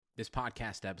This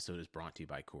podcast episode is brought to you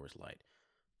by Coors Light.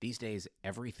 These days,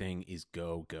 everything is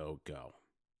go, go, go.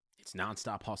 It's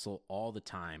nonstop hustle all the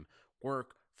time.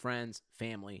 Work, friends,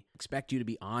 family expect you to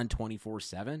be on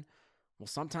 24/7. Well,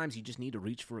 sometimes you just need to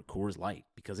reach for a Coors Light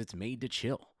because it's made to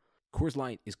chill. Coors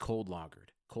Light is cold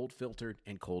lagered, cold filtered,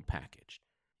 and cold packaged.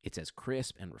 It's as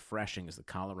crisp and refreshing as the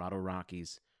Colorado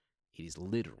Rockies. It is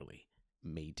literally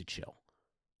made to chill.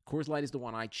 Coors Light is the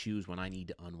one I choose when I need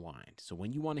to unwind. So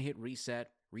when you want to hit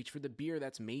reset, reach for the beer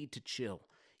that's made to chill.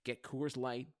 Get Coors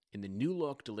Light in the new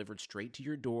look delivered straight to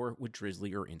your door with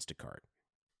Drizzly or Instacart.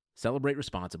 Celebrate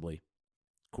responsibly.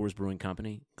 Coors Brewing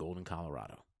Company, Golden,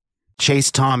 Colorado. The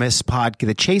Chase Thomas podcast.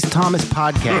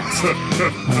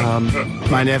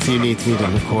 My nephew needs me to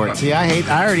record. See, I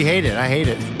already hate it. I hate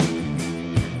it.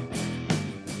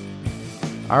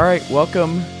 All right,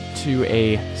 welcome to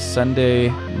a Sunday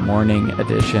morning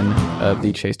edition of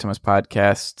the Chase Thomas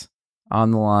podcast.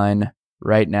 On the line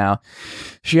right now,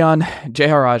 Shehan,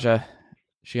 Jeyarajah.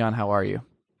 Shehan, how are you?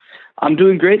 I'm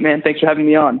doing great, man. Thanks for having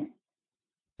me on.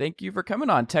 Thank you for coming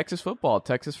on. Texas football,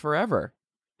 Texas forever.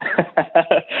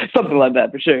 Something like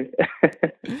that, for sure.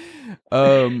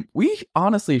 We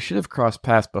honestly should have crossed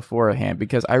paths beforehand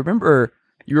because I remember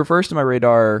you were first on my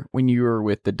radar when you were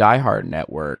with the Die Hard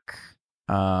Network.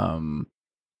 How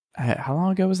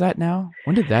long ago was that now?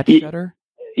 When did that shutter?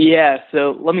 Yeah,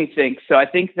 so let me think. So I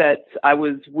think that I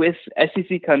was with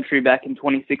SEC Country back in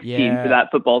 2016 for that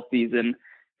football season.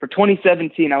 For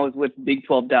 2017, I was with Big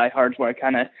 12 Diehards, where I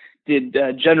kind of did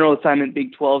general assignment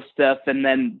Big 12 stuff. And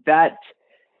then that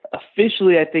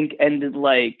officially, I think, ended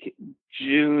like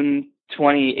June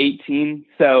 2018.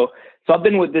 So I've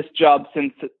been with this job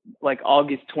since like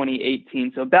August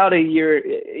 2018. So about a year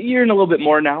and a little bit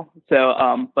more now.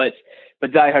 So, but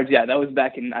Diehards, yeah, that was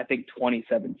back in, I think,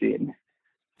 2017.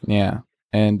 Yeah.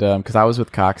 And because I was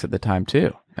with Cox at the time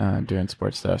too, doing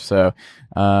sports stuff. So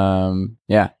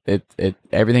yeah, it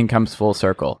everything comes full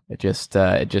circle. It just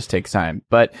takes time.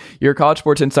 But you're a college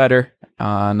sports insider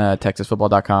on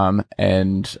TexasFootball.com,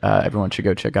 and everyone should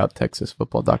go check out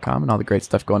TexasFootball.com and all the great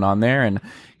stuff going on there, and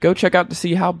go check out to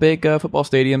see how big football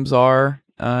stadiums are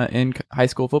in high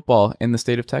school football in the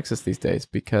state of Texas these days,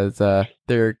 because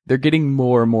they're getting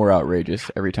more and more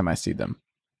outrageous every time I see them.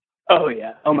 Oh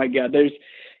yeah. Oh my God. There's,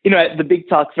 the big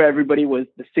talk for everybody was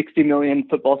the $60 million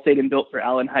football stadium built for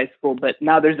Allen High School, but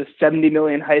now there's a $70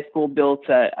 million high school built,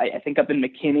 I think up in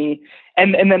McKinney.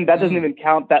 And then that doesn't even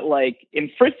count that, like,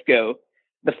 in Frisco,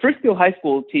 the Frisco high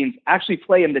school teams actually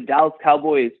play in the Dallas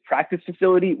Cowboys practice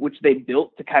facility, which they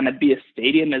built to kind of be a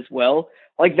stadium as well.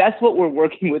 Like, that's what we're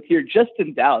working with here just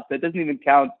in Dallas. That doesn't even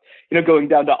count, going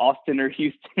down to Austin or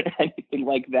Houston or anything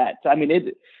like that. I mean,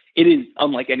 it is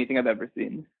unlike anything I've ever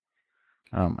seen.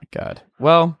 Oh my God.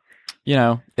 Well,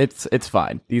 it's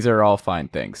fine. These are all fine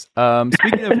things.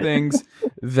 Speaking of things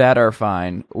that are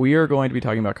fine, we are going to be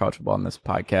talking about college football on this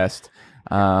podcast.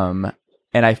 And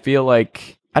I feel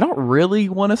like I don't really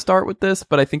want to start with this,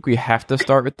 but I think we have to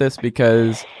start with this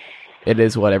because it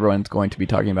is what everyone's going to be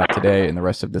talking about today and the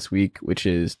rest of this week, which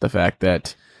is the fact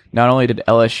that not only did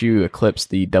LSU eclipse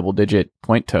the double-digit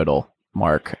point total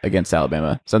mark against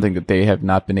Alabama, something that they have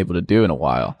not been able to do in a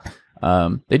while.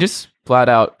 They just flat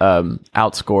out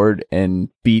outscored and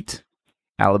beat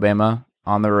Alabama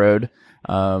on the road.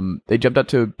 They jumped up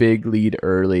to a big lead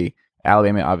early.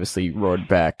 Alabama obviously roared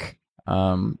back.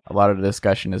 A lot of the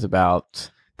discussion is about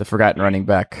the forgotten running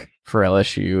back for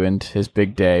LSU and his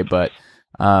big day. But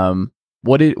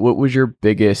what was your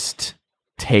biggest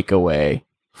takeaway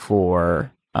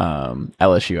for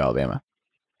LSU Alabama?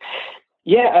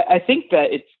 Yeah, I think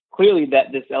that it's clearly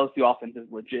that this LSU offense is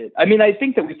legit. I mean, I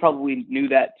think that we probably knew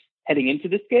that heading into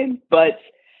this game, but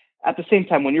at the same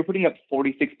time, when you're putting up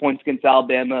 46 points against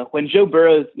Alabama, when Joe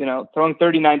Burrow's, throwing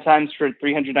 39 times for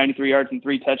 393 yards and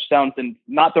 3 touchdowns and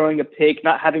not throwing a pick,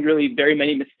 not having really very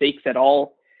many mistakes at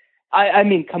all, I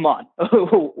mean, come on.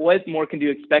 What more can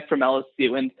you expect from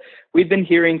LSU? And we've been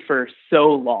hearing for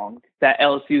so long that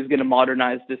LSU is going to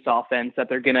modernize this offense, that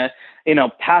they're going to,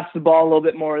 pass the ball a little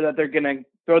bit more, that they're going to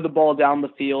throw the ball down the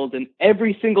field. And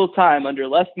every single time under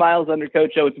Les Miles, under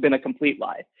Coach O, it's been a complete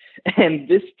lie. And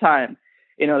this time,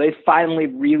 they finally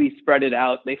really spread it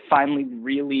out. They finally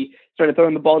really started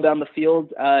throwing the ball down the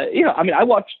field. I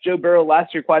watched Joe Burrow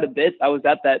last year quite a bit. I was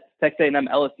at that Texas A&M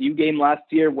LSU game last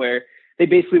year where they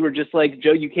basically were just like,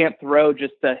 Joe, you can't throw,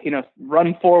 just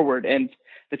run forward. And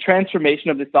the transformation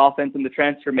of this offense and the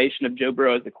transformation of Joe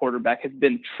Burrow as a quarterback has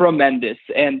been tremendous.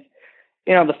 And,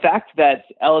 the fact that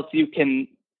LSU can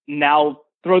now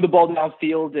throw the ball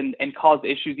downfield and cause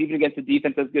issues even against a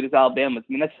defense as good as Alabama's,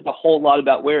 I mean, that's just a whole lot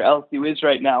about where LSU is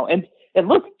right now. And And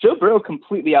look, Joe Burrow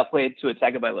completely outplayed Tua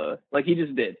Tagovailoa. Like, he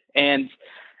just did. And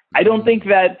I don't think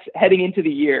that heading into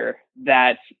the year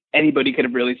that anybody could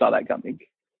have really saw that coming.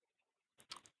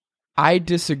 I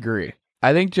disagree.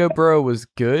 I think Joe Burrow was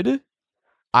good.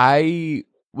 I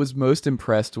was most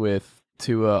impressed with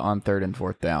Tua on 3rd and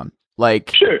 4th down.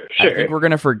 Like, sure. I think we're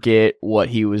going to forget what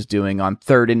he was doing on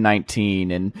 3rd and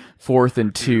 19 and 4th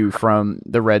and 2 from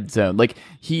the red zone. Like,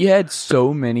 he had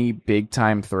so many big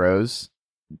time throws.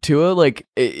 Tua, like,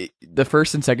 the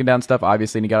 1st and 2nd down stuff,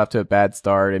 obviously, and he got off to a bad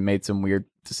start and made some weird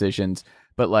decisions.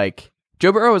 But, like,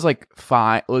 Joe Burrow was, like,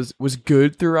 fine, was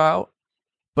good throughout.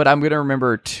 But I'm going to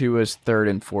remember Tua's 3rd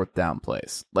and 4th down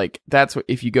plays. Like, that's what,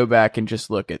 if you go back and just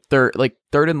look at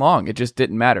 3rd and long, it just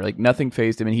didn't matter. Like, nothing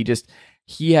fazed him, and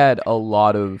he had a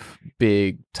lot of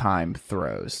big time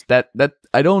throws. That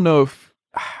I don't know if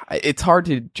it's hard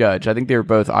to judge. I think they were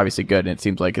both obviously good, and it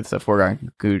seems like it's a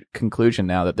foregone conclusion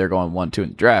now that they're going 1-2 in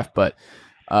the draft. But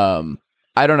I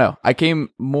don't know. I came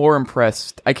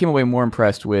away more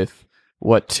impressed with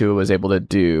what Tua was able to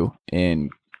do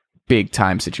in big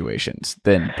time situations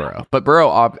than Burrow. But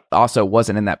Burrow also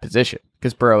wasn't in that position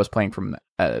because Burrow was playing from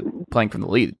the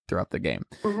lead throughout the game.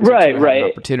 Right.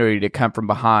 An opportunity to come from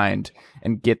behind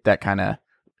and get that kind of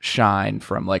shine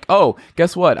from, like, oh,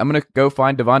 guess what? I'm going to go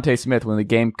find Devontae Smith when the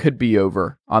game could be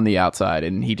over on the outside.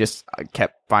 And he just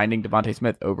kept finding Devontae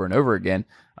Smith over and over again.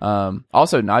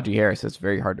 Also, Najee Harris is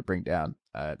very hard to bring down.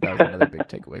 That was another big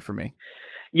takeaway for me.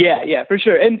 Yeah, for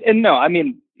sure. And no, I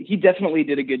mean, he definitely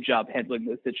did a good job handling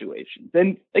those situations.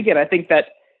 And again, I think that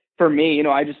for me,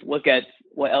 I just look at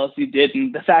what LSU did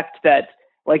and the fact that,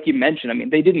 like you mentioned, I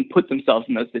mean, they didn't put themselves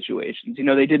in those situations.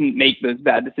 They didn't make those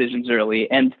bad decisions early.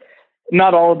 And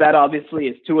not all of that obviously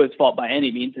is Tua's fault by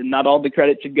any means. And not all the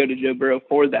credit should go to Joe Burrow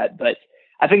for that. But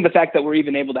I think the fact that we're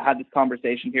even able to have this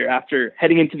conversation here after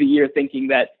heading into the year thinking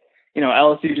that,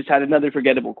 LSU just had another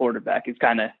forgettable quarterback is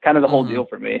kind of the whole deal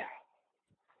for me.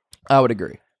 I would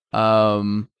agree.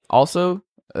 Also,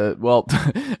 well,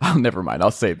 never mind.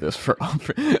 I'll save this for.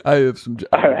 I have some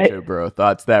Joe Burrow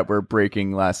thoughts that were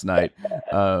breaking last night.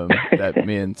 That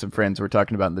me and some friends were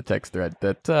talking about in the text thread.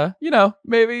 That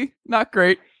maybe not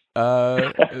great.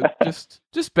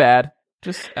 Just bad.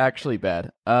 Just actually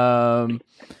bad.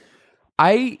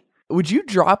 Would you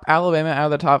drop Alabama out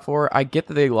of the top 4? I get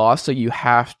that they lost, so you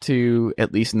have to,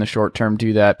 at least in the short term,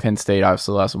 do that. Penn State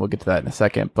obviously lost, and we'll get to that in a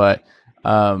second. But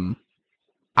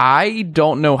I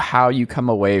don't know how you come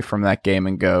away from that game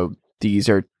and go, these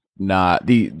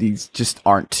just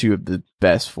aren't 2 of the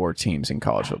best 4 teams in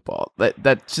college football.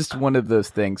 That's just one of those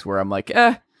things where I'm like,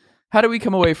 how do we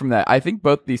come away from that? I think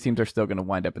both these teams are still going to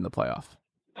wind up in the playoff.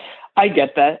 I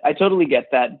get that. I totally get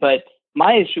that. But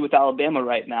my issue with Alabama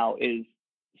right now is,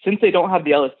 since they don't have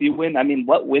the LSU win, I mean,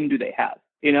 what win do they have?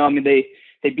 I mean, they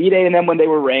beat A&M when they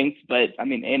were ranked, but I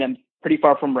mean, A&M's pretty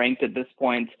far from ranked at this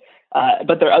point.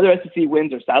 But their other SEC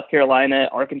wins are South Carolina,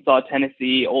 Arkansas,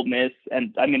 Tennessee, Ole Miss,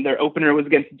 and I mean, their opener was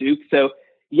against Duke. So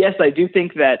yes, I do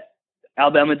think that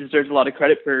Alabama deserves a lot of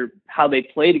credit for how they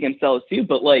played against LSU.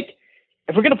 But like,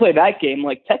 if we're going to play that game,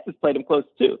 like Texas played them close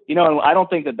too. And I don't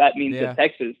think that means that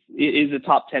Texas is a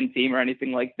top 10 team or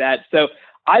anything like that. So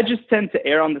I just tend to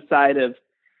err on the side of,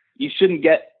 you shouldn't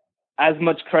get as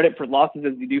much credit for losses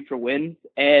as you do for wins.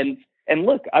 And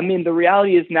look, I mean, the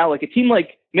reality is now, like a team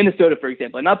like Minnesota, for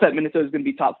example, and not that Minnesota is going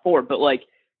to be top 4, but like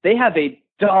they have a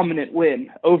dominant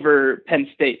win over Penn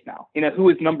State now, who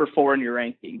is number 4 in your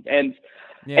ranking. And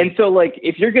so like,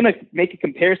 if you're going to make a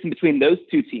comparison between those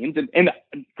 2 teams, and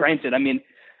granted, I mean,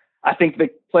 I think the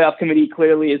playoff committee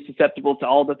clearly is susceptible to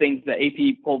all the things that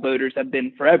AP poll voters have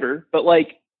been forever, but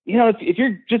like, if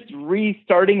you're just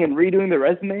restarting and redoing the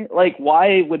resume, like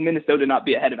why would Minnesota not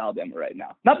be ahead of Alabama right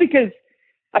now? Not because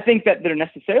I think that they're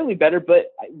necessarily better,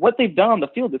 but what they've done on the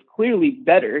field is clearly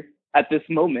better at this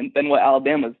moment than what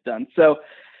Alabama's done. So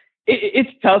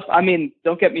it's tough. I mean,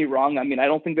 don't get me wrong. I mean, I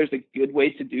don't think there's a good way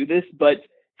to do this, but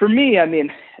for me, I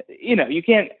mean, you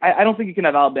can't, I don't think you can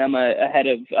have Alabama ahead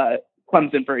of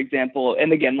Clemson, for example.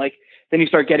 And again, like, then you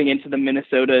start getting into the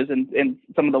Minnesotas and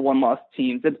some of the one-loss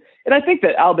teams. And I think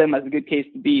that Alabama has a good case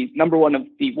to be number 1 of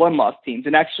the one-loss teams.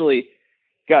 And actually,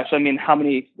 gosh, I mean, how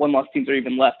many one-loss teams are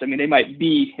even left? I mean, they might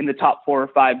be in the top 4 or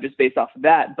 5 just based off of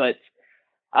that. But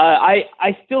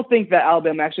I still think that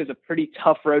Alabama actually has a pretty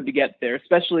tough road to get there,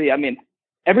 especially, I mean,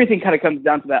 everything kind of comes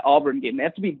down to that Auburn game. They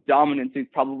have to be dominant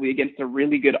probably against a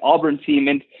really good Auburn team.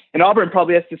 And Auburn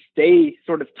probably has to stay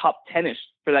sort of top 10-ish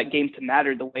for that game to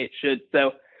matter the way it should.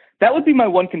 So that would be my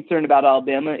one concern about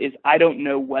Alabama is I don't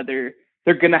know whether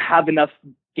they're going to have enough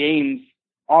games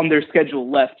on their schedule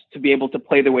left to be able to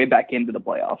play their way back into the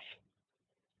playoffs.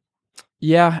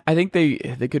 Yeah, I think they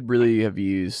could really have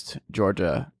used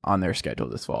Georgia on their schedule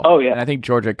this fall. Oh, yeah. And I think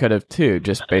Georgia could have too,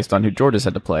 just based on who Georgia's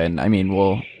had to play. And I mean,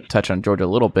 we'll touch on Georgia a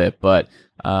little bit, but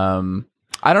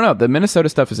I don't know. The Minnesota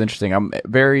stuff is interesting. I'm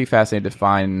very fascinated to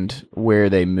find where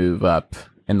they move up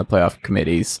in the playoff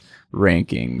committee's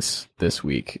rankings this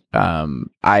week.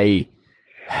 I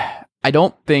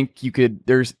don't think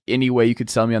there's any way you could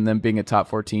sell me on them being a top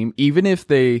 4 team, even if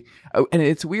and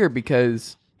it's weird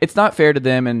because it's not fair to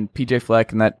them, and PJ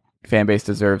Fleck and that fan base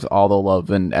deserves all the love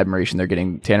and admiration they're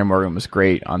getting. Tanner Morgan was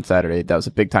great on Saturday. That was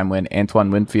a big time win. Antoine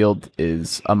Winfield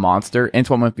is a monster.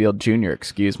 Antoine Winfield Jr.,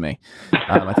 excuse me.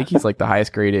 I think he's like the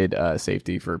highest graded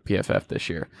safety for PFF this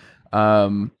year.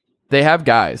 They have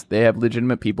guys. They have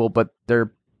legitimate people, but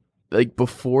they're like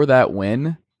before that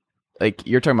win, like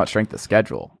you're talking about strength of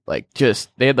schedule. Like just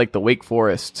they had like the Wake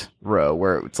Forest row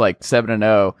where it's like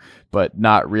 7-0, but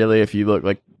not really if you look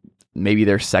like maybe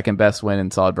their second best win in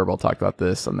Solid Verbal talked about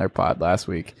this on their pod last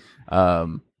week.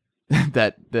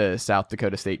 That the South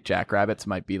Dakota State Jackrabbits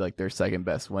might be like their second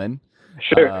best win.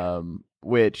 Sure.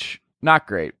 Which not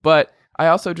great, but I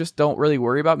also just don't really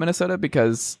worry about Minnesota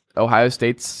because Ohio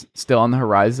State's still on the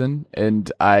horizon, and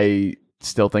I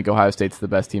still think Ohio State's the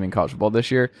best team in college football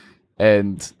this year.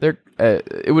 And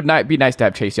it would not be nice to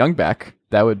have Chase Young back.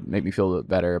 That would make me feel a little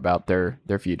better about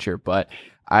their future, but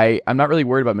I'm not really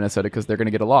worried about Minnesota because they're going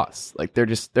to get a loss. Like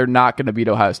they're not going to beat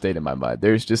Ohio State in my mind.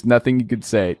 There's just nothing you could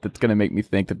say that's going to make me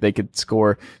think that they could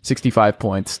score 65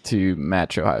 points to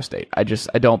match Ohio State. I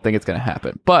don't think it's going to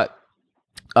happen. But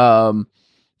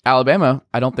Alabama,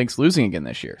 I don't think's losing again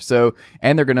this year. So,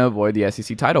 and they're going to avoid the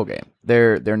SEC title game.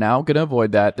 They're now going to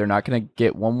avoid that. They're not going to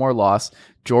get one more loss.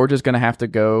 Georgia's going to have to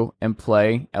go and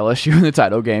play LSU in the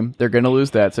title game. They're going to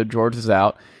lose that. So Georgia's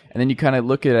out. And then you kind of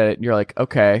look at it and you're like,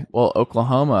 okay, well,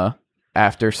 Oklahoma,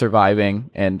 after surviving,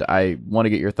 and I want to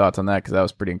get your thoughts on that because that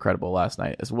was pretty incredible last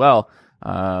night as well.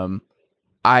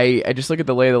 I just look at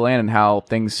the lay of the land and how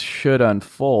things should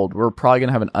unfold. We're probably going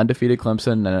to have an undefeated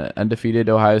Clemson and an undefeated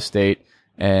Ohio State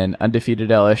and undefeated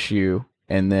LSU,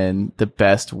 and then the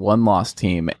best one-loss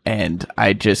team. And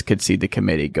I just could see the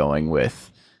committee going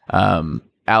with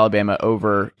Alabama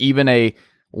over even a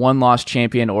one-loss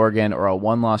champion Oregon or a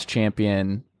one-loss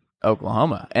champion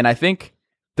Oklahoma. And I think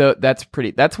that's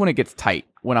when it gets tight.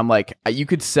 When I'm like, you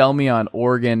could sell me on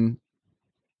Oregon,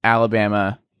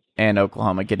 Alabama, and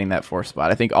Oklahoma getting that 4th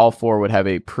spot. I think all 4 would have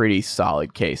a pretty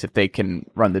solid case if they can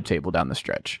run the table down the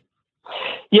stretch.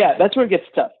 Yeah, that's where it gets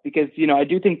tough because, I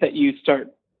do think that you start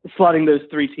slotting those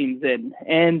 3 teams in.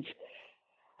 And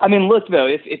I mean, look, though,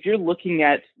 if you're looking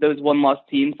at those one-loss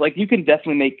teams, like you can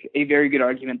definitely make a very good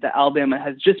argument that Alabama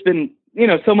has just been,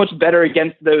 so much better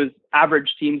against those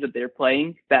average teams that they're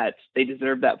playing that they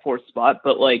deserve that 4th spot.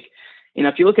 But like,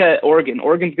 if you look at Oregon's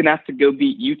going to have to go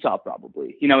beat Utah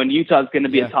probably, and Utah's going to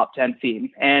be a top 10 team.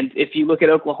 And if you look at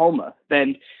Oklahoma,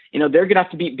 then, they're going to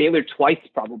have to beat Baylor twice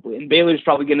probably. And Baylor's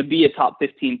probably going to be a top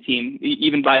 15 team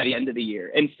even by the end of the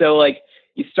year. And so like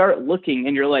you start looking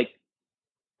and you're like,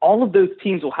 all of those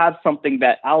teams will have something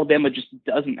that Alabama just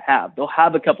doesn't have. They'll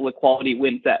have a couple of quality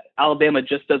wins that Alabama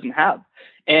just doesn't have.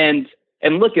 And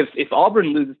look, if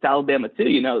Auburn loses to Alabama too,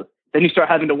 then you start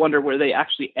having to wonder where they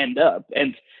actually end up.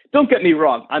 And don't get me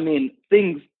wrong. I mean,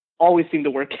 things always seem to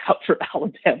work out for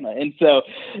Alabama. And so,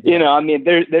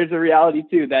 there's a reality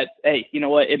too that, hey, you know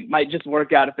what, it might just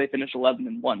work out if they finish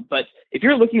 11-1. But if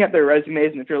you're looking at their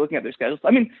resumes and if you're looking at their schedules, I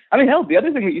mean, hell, the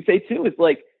other thing that you say too is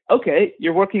like, okay,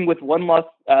 you're working with one loss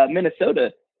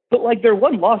Minnesota, but like their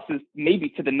one loss is maybe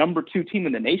to the number 2 team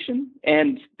in the nation.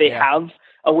 And they have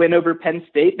a win over Penn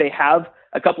State. They have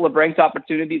a couple of ranked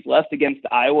opportunities left against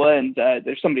Iowa, and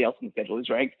there's somebody else in the schedule who's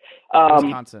ranked.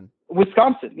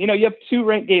 Wisconsin. You have 2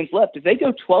 ranked games left. If they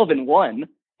go 12-1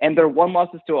 and their one loss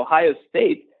is to Ohio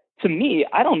State, to me,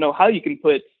 I don't know how you can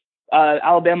put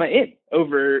Alabama in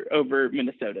over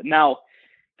Minnesota. Now,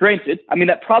 granted,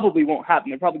 that probably won't happen.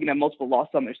 They're probably going to have multiple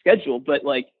losses on their schedule. But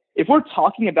like, if we're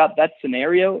talking about that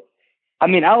scenario,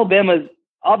 Alabama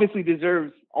obviously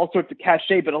deserves all sorts of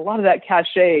cachet, but a lot of that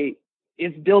cachet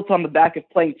is built on the back of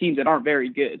playing teams that aren't very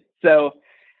good. So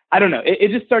I don't know. It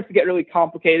just starts to get really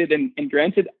complicated. And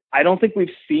granted, I don't think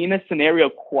we've seen a scenario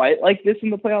quite like this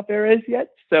in the playoff eras yet.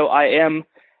 So I am,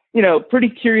 pretty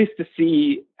curious to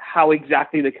see how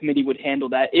exactly the committee would handle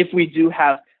that if we do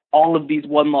have all of these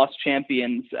one-loss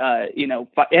champions,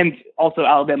 and also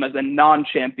Alabama as a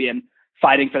non-champion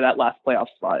fighting for that last playoff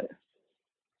spot.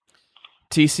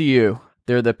 TCU,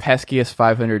 they're the peskiest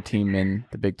 500 team in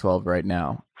the Big 12 right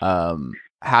now.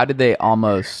 How did they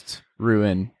almost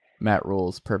ruin Matt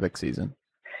Rule's perfect season?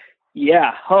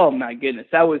 Yeah. Oh my goodness,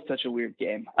 that was such a weird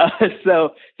game.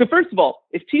 So first of all,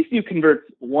 if TCU converts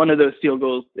one of those field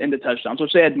goals into touchdowns,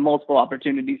 which they had multiple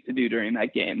opportunities to do during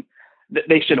that game,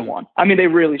 they should have won. I mean, they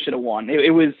really should have won.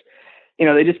 It was,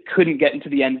 they just couldn't get into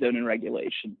the end zone in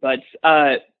regulation. But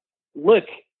look,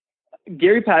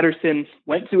 Gary Patterson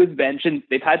went to his bench, and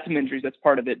they've had some injuries. That's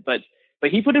part of it. But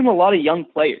he put in a lot of young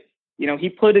players. He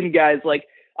put in guys like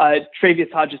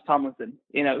Travius Hodges-Tomlinson,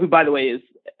 who, by the way, is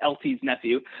LT's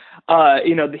nephew.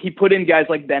 He put in guys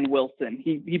like Ben Wilson.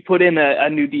 He put in a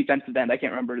new defensive end. I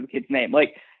can't remember the kid's name.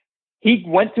 Like, he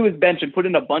went to his bench and put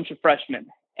in a bunch of freshmen,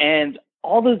 and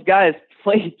all those guys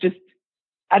played just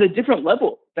at a different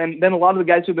level than a lot of the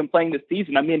guys who've been playing this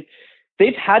season. I mean,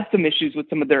 they've had some issues with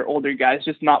some of their older guys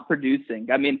just not producing.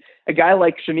 I mean, a guy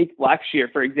like Shamik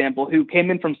Blackshear, for example, who came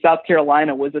in from South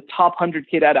Carolina, was a top 100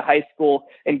 kid out of high school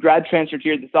and grad transferred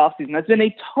here this offseason. That's been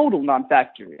a total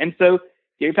non-factor. And so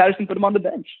Gary Patterson put him on the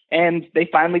bench, and they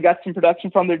finally got some production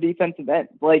from their defensive end.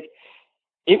 Like,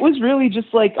 it was really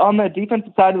just like on the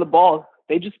defensive side of the ball,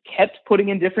 they just kept putting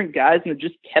in different guys, and it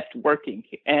just kept working.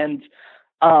 And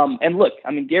look,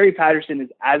 I mean, Gary Patterson is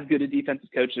as good a defensive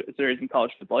coach as there is in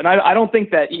college football. And I don't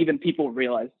think that even people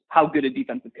realize how good a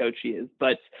defensive coach he is.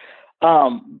 But,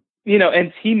 and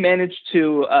he managed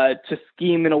to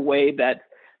scheme in a way that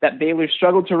Baylor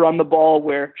struggled to run the ball,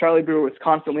 where Charlie Brewer was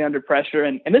constantly under pressure.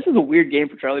 And this is a weird game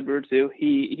for Charlie Brewer too.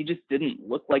 He just didn't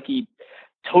look like he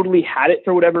totally had it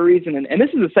for whatever reason. And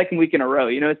this is the second week in a row.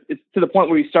 It's to the point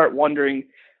where you start wondering,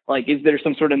 like, is there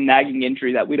some sort of nagging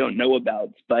injury that we don't know about?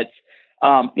 But,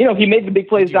 he made the big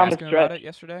plays down the stretch. About it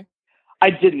yesterday?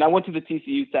 I didn't. I went to the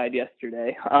TCU side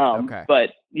yesterday. Okay. But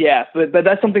yeah, but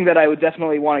that's something that I would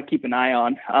definitely want to keep an eye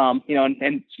on.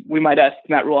 And we might ask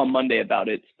Matt Rule on Monday about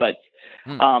it. But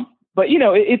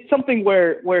it's something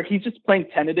where he's just playing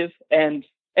tentative. And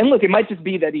look, it might just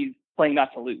be that he's playing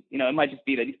not to lose. It might just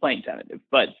be that he's playing tentative.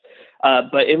 But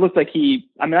it looks like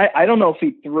I don't know if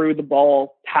he threw the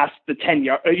ball past the 10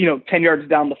 yards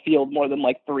down the field more than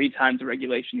like 3 times in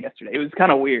regulation yesterday. It was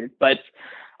kind of weird. But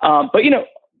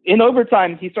in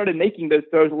overtime, he started making those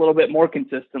throws a little bit more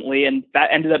consistently, and that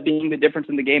ended up being the difference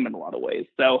in the game in a lot of ways.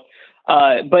 So,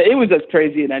 but it was as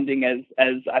crazy an ending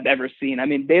as I've ever seen. I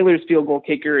mean, Baylor's field goal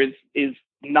kicker is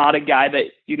not a guy that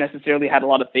you necessarily had a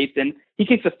lot of faith in. He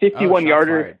kicks a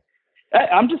 51-yarder.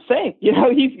 I'm just saying,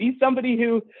 he's somebody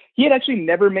who he had actually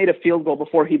never made a field goal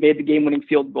before he made the game-winning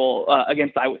field goal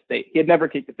against Iowa State. He had never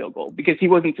kicked a field goal because he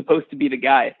wasn't supposed to be the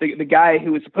guy. The guy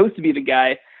who was supposed to be the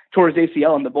guy tore his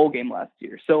ACL in the bowl game last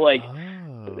year. So,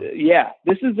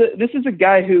 this is a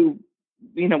guy who,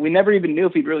 we never even knew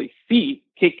if he'd really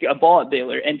kick a ball at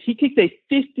Baylor, and he kicked a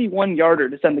 51-yarder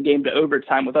to send the game to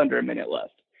overtime with under a minute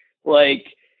left. Like,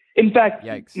 in fact,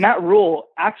 Yikes. Matt Rule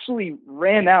actually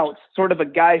ran out sort of a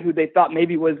guy who they thought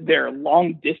maybe was their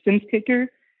long distance kicker,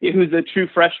 who's a true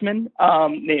freshman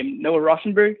named Noah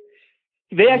Rauschenberg.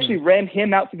 They actually ran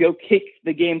him out to go kick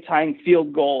the game tying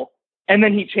field goal. And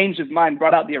then he changed his mind,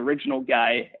 brought out the original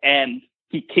guy, and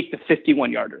he kicked a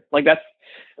 51-yarder.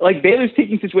 Baylor's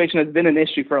kicking situation has been an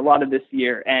issue for a lot of this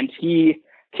year, and he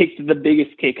kicked the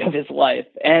biggest kick of his life.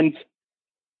 And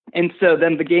so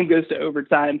then the game goes to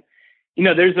overtime.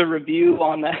 There's a review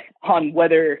on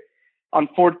whether on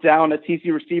 4th down a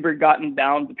TCU receiver got in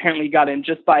bounds. Apparently got in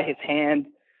just by his hand.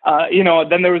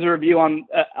 Then there was a review on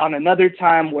another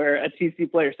time where a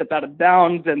TCU player stepped out of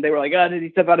bounds, and they were like, did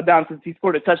he step out of bounds since he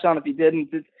scored a touchdown if he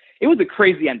didn't? It was a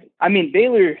crazy ending. I mean,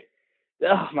 Baylor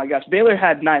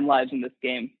had 9 lives in this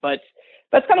game, but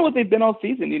that's kind of what they've been all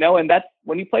season, and that's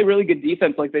when you play really good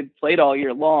defense like they've played all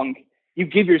year long, you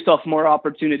give yourself more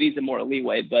opportunities and more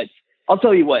leeway. But I'll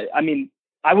tell you what, I mean,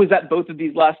 I was at both of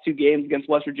these last 2 games against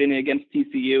West Virginia, against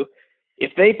TCU.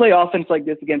 If they play offense like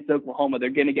this against Oklahoma, they're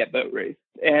going to get boat raced.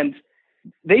 And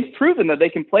they've proven that they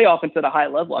can play offense at a high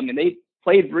level. I mean, they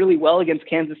played really well against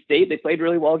Kansas State. They played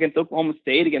really well against Oklahoma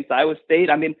State, against Iowa State.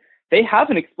 I mean, they have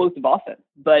an explosive offense,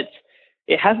 but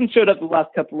it hasn't showed up the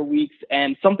last couple of weeks,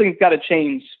 and something's got to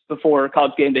change before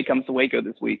College Game Day comes to Waco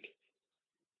this week.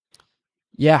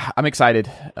 Yeah, I'm excited.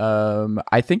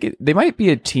 I think they might be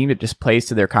a team that just plays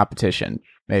to their competition.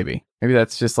 Maybe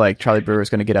that's just like Charlie Brewer is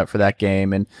going to get up for that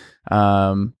game. And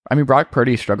Brock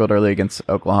Purdy struggled early against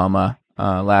Oklahoma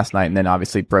last night, and then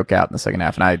obviously broke out in the second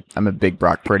half. And I'm a big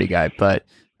Brock Purdy guy, but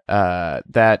I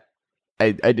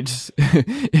just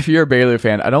if you're a Baylor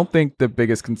fan, I don't think the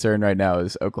biggest concern right now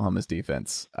is Oklahoma's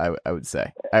defense. I would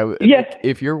say, yes.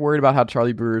 If you're worried about how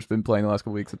Charlie Brewer's been playing the last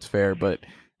couple weeks, it's fair, but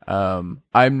I'm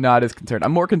not as concerned.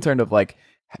 I'm more concerned of like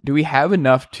do we have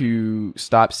enough to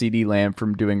stop CD Lamb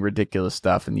from doing ridiculous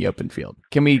stuff in the open field?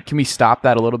 Can we stop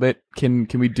that a little bit? Can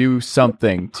we do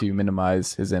something to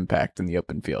minimize his impact in the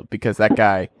open field? Because that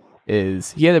guy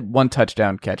he had one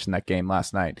touchdown catch in that game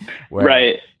last night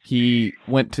where he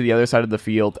went to the other side of the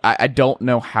field. I don't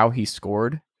know how he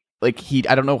scored. I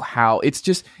don't know how. It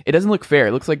doesn't look fair.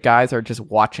 It looks like guys are just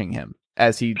watching him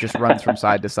as he just runs from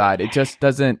side to side. It just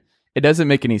doesn't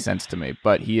make any sense to me,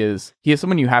 but he is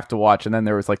someone you have to watch. And then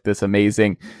there was like this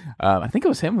amazing, I think it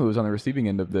was him who was on the receiving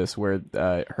end of this, where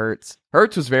Hurts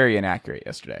was very inaccurate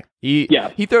yesterday. He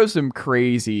throws some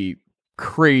crazy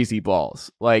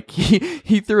balls. Like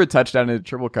he threw a touchdown in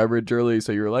triple coverage early,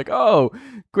 so you were like, oh,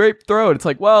 great throw. And it's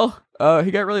like, well,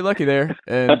 he got really lucky there,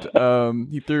 and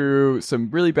he threw some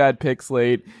really bad picks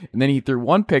late, and then he threw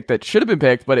one pick that should have been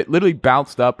picked, but it literally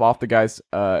bounced up off the guy's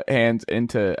hands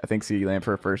into, I think, CeeDee Lamb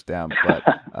for a first down. But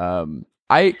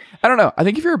I don't know. I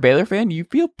think if you're a Baylor fan, you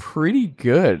feel pretty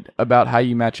good about how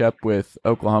you match up with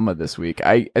Oklahoma this week.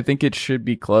 I think it should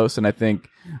be close, and I think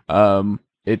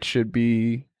it should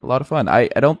be a lot of fun. I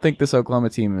don't think this Oklahoma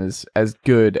team is as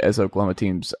good as Oklahoma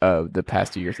teams of the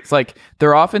past 2 years. It's like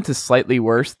their offense is slightly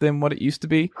worse than what it used to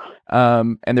be,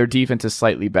 and their defense is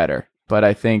slightly better. But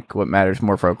I think what matters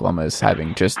more for Oklahoma is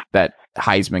having just that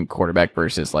Heisman quarterback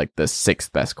versus like the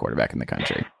sixth best quarterback in the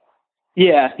country.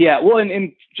 Yeah. Well,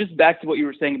 and just back to what you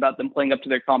were saying about them playing up to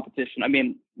their competition. I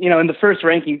mean, in the first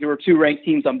rankings, there were two ranked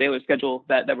teams on Baylor's schedule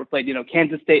that were played,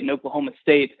 Kansas State and Oklahoma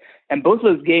State. And both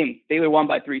of those games, Baylor won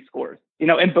by 3 scores,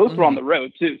 and both were on the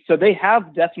road too. So they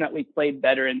have definitely played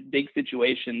better in big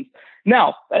situations.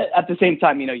 Now, at the same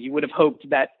time, you would have hoped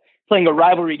that playing a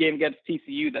rivalry game against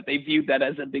TCU, that they viewed that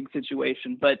as a big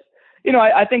situation. But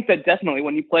I think that definitely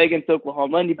when you play against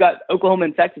Oklahoma, and you've got Oklahoma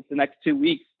and Texas the next 2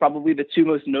 weeks, probably the two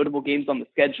most notable games on the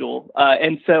schedule.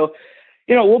 And so,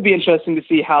 it will be interesting to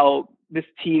see how this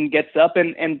team gets up.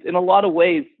 And in a lot of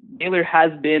ways, Baylor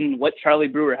has been what Charlie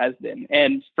Brewer has been.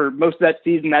 And for most of that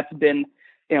season, that's been,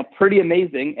 pretty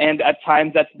amazing. And at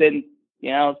times that's been,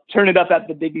 turn it up at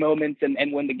the big moments and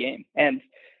win the game. And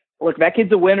look, that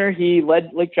kid's a winner. He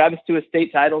led Lake Travis to a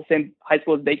state title, same high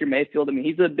school as Baker Mayfield. I mean,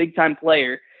 he's a big time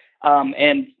player.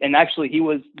 And actually he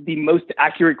was the most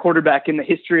accurate quarterback in the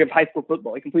history of high school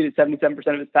football. He completed 77%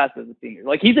 of his passes as a senior.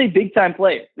 Like, he's a big time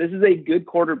player. This is a good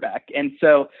quarterback. And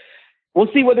so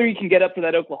we'll see whether he can get up for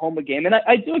that Oklahoma game. And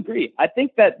I do agree. I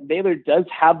think that Baylor does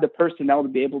have the personnel to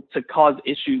be able to cause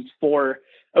issues for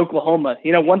Oklahoma.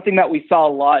 One thing that we saw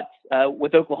a lot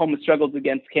with Oklahoma struggles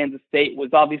against Kansas State was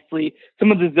obviously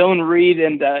some of the zone read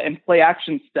and play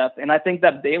action stuff. And I think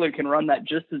that Baylor can run that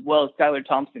just as well as Skylar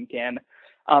Thompson can.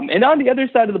 And on the other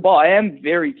side of the ball, I am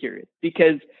very curious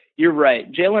because you're right.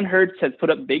 Jalen Hurts has put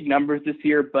up big numbers this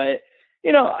year, but,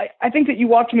 I think that you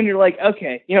watch him and you're like,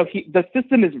 okay, the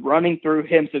system is running through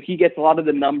him, so he gets a lot of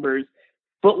the numbers.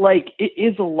 But, it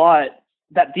is a lot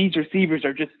that these receivers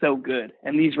are just so good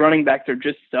and these running backs are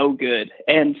just so good.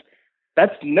 And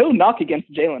that's no knock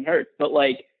against Jalen Hurts, but,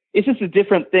 it's just a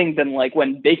different thing than,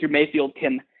 when Baker Mayfield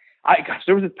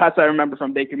there was this pass I remember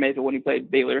from Baker Mayfield when he played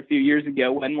Baylor a few years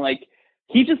ago when,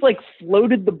 he just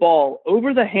floated the ball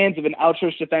over the hands of an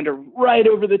outstretched defender right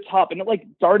over the top, and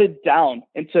it darted down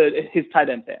into his tight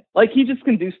end hand. He just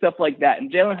can do stuff like that, and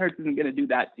Jalen Hurts isn't going to do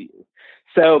that to you.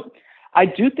 So I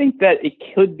do think that it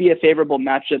could be a favorable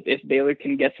matchup if Baylor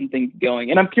can get some things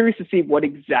going. And I'm curious to see what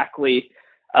exactly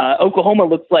Oklahoma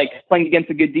looks like playing against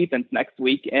a good defense next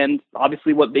week, and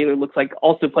obviously what Baylor looks like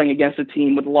also playing against a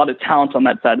team with a lot of talent on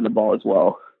that side of the ball as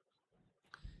well.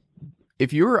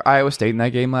 If you were Iowa State in that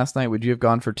game last night, would you have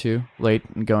gone for 2 late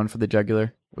and going for the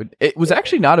jugular? It was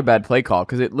actually not a bad play call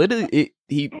because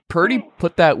Purdy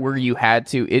put that where you had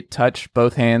to. It touched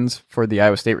both hands for the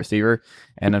Iowa State receiver,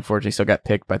 and unfortunately still got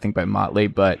picked, I think, by Motley.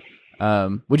 But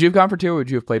would you have gone for 2, or would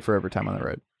you have played for overtime on the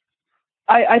road?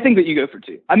 I think that you go for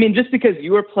 2. I mean, just because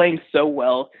you are playing so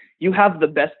well, you have the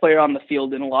best player on the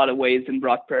field in a lot of ways in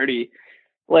Brock Purdy.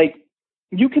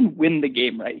 You can win the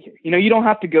game right here. You don't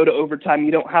have to go to overtime.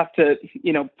 You don't have to,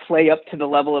 play up to the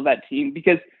level of that team,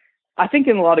 because I think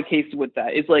in a lot of cases with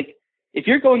that is if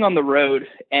you're going on the road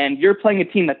and you're playing a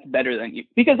team that's better than you,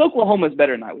 because Oklahoma is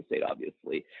better than Iowa State,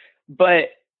 obviously.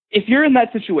 But if you're in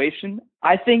that situation,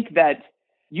 I think that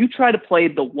you try to play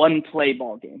the one play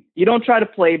ball game. You don't try to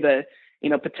play the,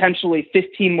 potentially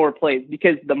 15 more plays,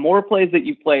 because the more plays that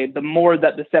you play, the more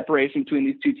that the separation between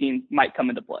these two teams might come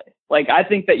into play. I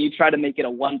think that you try to make it a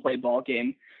one play ball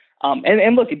game.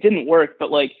 And look, it didn't work,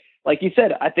 but like you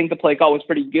said, I think the play call was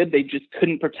pretty good. They just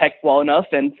couldn't protect well enough.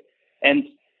 And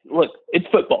look, it's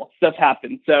football. Stuff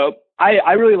happens. So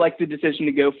I really like the decision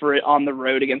to go for it on the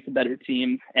road against a better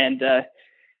team. And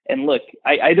And look,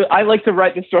 I like to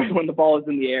write the story when the ball is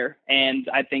in the air, and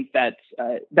I think that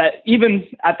that even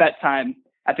at that time,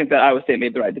 I think that Iowa State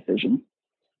made the right decision.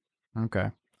 Okay.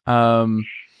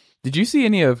 Did you see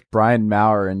any of Brian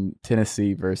Maurer in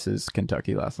Tennessee versus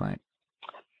Kentucky last night?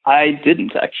 I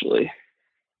didn't, actually.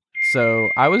 So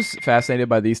I was fascinated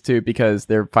by these two because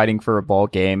they're fighting for a ball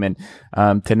game, and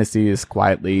Tennessee has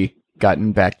quietly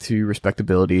gotten back to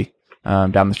respectability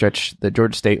down the stretch. The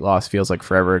Georgia State loss feels like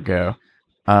forever ago.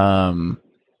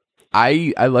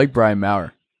 I like Brian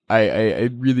Maurer. I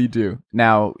really do.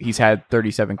 Now, he's had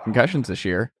 37 concussions this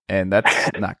year, and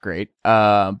that's not great.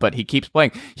 But he keeps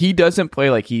playing. He doesn't play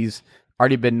like he's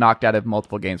already been knocked out of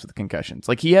multiple games with concussions.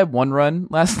 Like, he had one run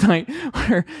last night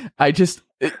where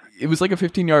it was like a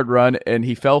 15-yard run, and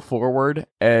he fell forward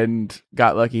and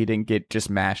got lucky he didn't get just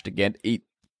mashed again.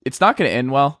 It's not going to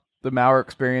end well, the Maurer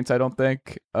experience, I don't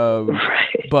think.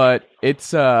 But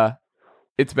it's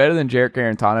better than Jarrett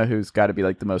Garantano, who's got to be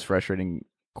like the most frustrating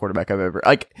quarterback I've ever.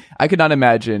 Like, I could not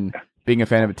imagine being a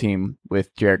fan of a team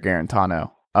with Jarrett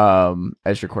Garantano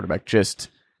as your quarterback. Just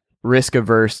risk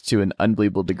averse to an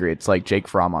unbelievable degree. It's like Jake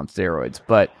Fromm on steroids.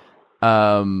 But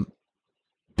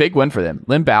big win for them.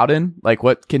 Lynn Bowden, like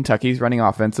what Kentucky's running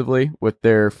offensively with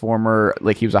their former,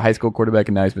 like he was a high school quarterback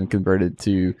and now he's been converted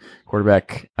to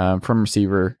quarterback from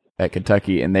receiver at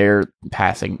Kentucky, and they're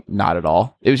passing not at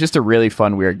all. It was just a really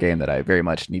fun, weird game that I very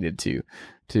much needed to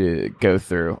go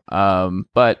through.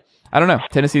 But I don't know.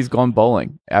 Tennessee's going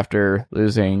bowling after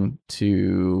losing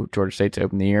to Georgia State to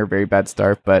open the year. Very bad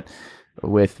start, but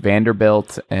with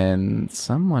Vanderbilt and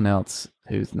someone else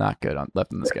who's not good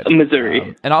left on the schedule.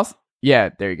 Missouri. And also, yeah,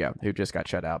 there you go. Who just got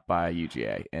shut out by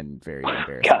UGA in very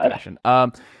embarrassing fashion.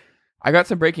 I got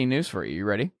some breaking news for you. You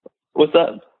ready? What's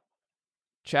up?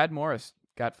 Chad Morris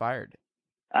got fired.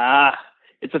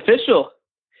 It's official.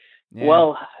 Yeah.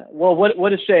 Well,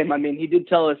 what a shame. I mean, he did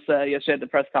tell us yesterday at the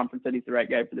press conference that he's the right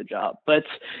guy for the job. But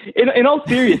in all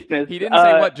seriousness, he didn't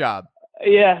say what job.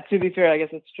 Yeah, to be fair, I guess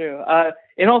that's true.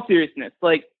 In all seriousness,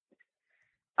 like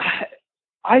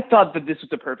I thought that this was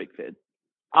a perfect fit.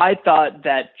 I thought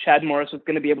that Chad Morris was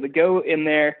going to be able to go in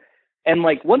there, and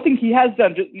like one thing he has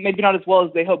done, just maybe not as well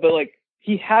as they hope, but like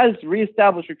he has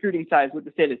reestablished recruiting ties with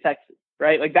the state of Texas,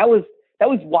 right? Like that was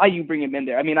why you bring him in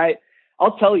there. I mean,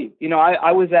 I'll tell you,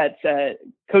 I was at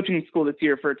coaching school this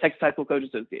year for Texas High School Coach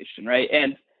Association, right?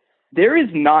 And there is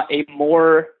not a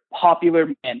more popular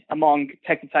man among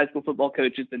Texas high school football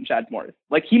coaches than Chad Morris.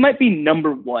 Like, he might be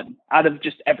number one out of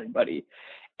just everybody.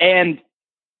 And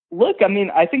look, I mean,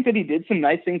 I think that he did some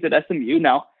nice things at SMU.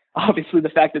 Now, obviously, the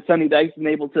fact that Sonny Dykes been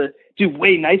able to do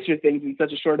way nicer things in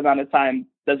such a short amount of time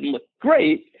doesn't look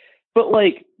great. But,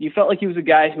 like, you felt like he was a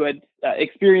guy who had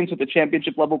experience with a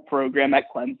championship-level program at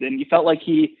Clemson. You felt like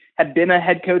he had been a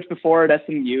head coach before at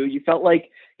SMU. You felt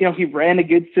like, he ran a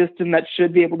good system that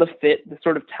should be able to fit the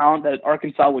sort of talent that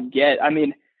Arkansas would get. I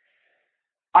mean,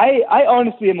 I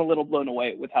honestly am a little blown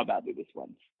away with how badly this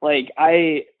went. Like,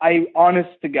 I honest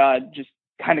to God, just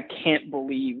kind of can't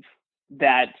believe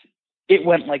that it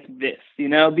went like this,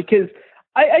 because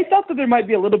I thought that there might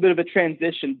be a little bit of a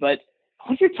transition, but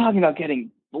when you're talking about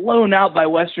getting blown out by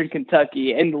Western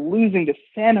Kentucky and losing to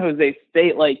San Jose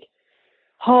State, like,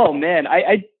 oh man,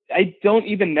 I don't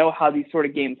even know how these sort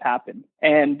of games happen.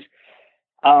 And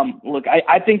look,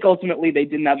 I think ultimately they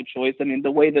didn't have a choice. I mean,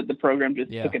 the way that the program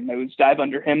just took a nosedive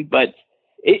under him, but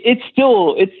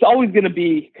it's always going to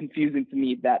be confusing to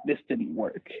me that this didn't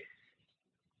work.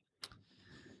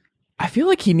 I feel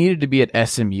like he needed to be at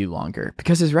SMU longer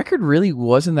because his record really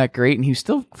wasn't that great, and he was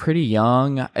still pretty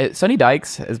young. Sonny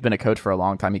Dykes has been a coach for a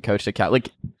long time. He coached at Cal.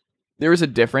 Like, there was a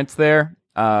difference there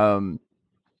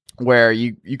where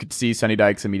you could see Sonny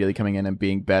Dykes immediately coming in and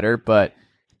being better, but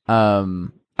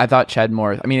I thought Chad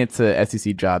Morris, I mean, it's a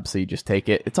SEC job, so you just take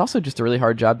it. It's also just a really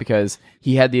hard job because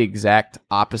he had the exact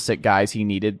opposite guys he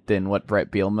needed than what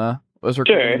Brett Bielema was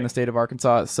recruiting in the state of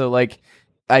Arkansas. So, like,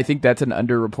 I think that's an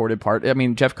underreported part. I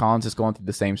mean, Jeff Collins is going through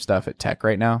the same stuff at Tech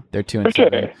right now. They're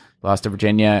 2-7, lost to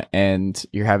Virginia, and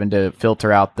you're having to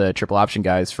filter out the triple option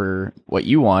guys for what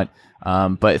you want.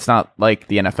 But it's not like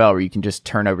the NFL where you can just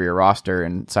turn over your roster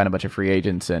and sign a bunch of free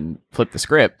agents and flip the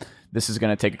script. This is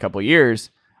going to take a couple of years.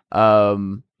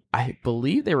 I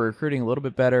believe they were recruiting a little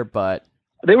bit better, but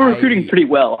they were recruiting pretty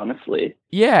well, honestly.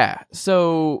 Yeah.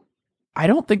 So I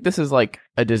don't think this is like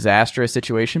a disastrous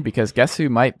situation because guess who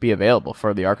might be available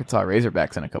for the Arkansas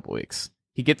Razorbacks in a couple weeks?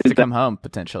 He gets to come home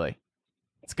potentially.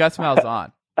 It's Gus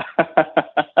Malzahn.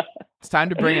 It's time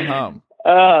to bring him home.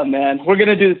 Oh man, we're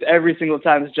gonna do this every single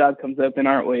time this job comes open,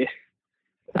 aren't we?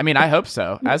 I mean, I hope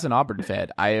so. As an Auburn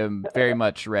fan, I am very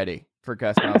much ready for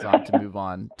Gus Malzahn to move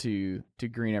on to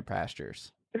greener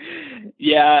pastures.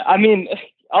 Yeah, I mean,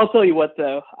 I'll tell you what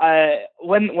though.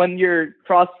 When your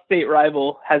cross-state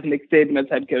rival has Nick Saban as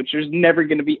head coach, there's never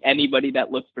going to be anybody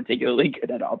that looks particularly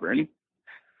good at Auburn.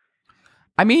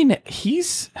 I mean, he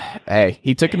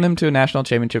took them to a national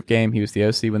championship game. He was the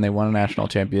OC when they won a national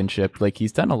championship. Like,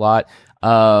 he's done a lot.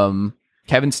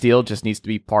 Kevin Steele just needs to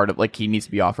be part of, like, he needs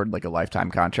to be offered like a lifetime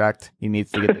contract. He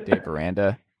needs to get the Dave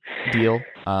Aranda deal.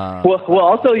 Well,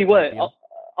 I'll tell you what.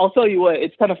 I'll tell you what.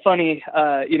 It's kind of funny,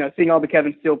 seeing all the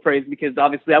Kevin Steele praise, because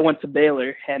obviously I went to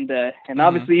Baylor, and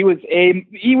obviously he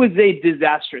was a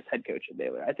disastrous head coach at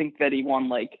Baylor. I think that he won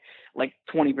like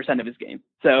 20% of his game.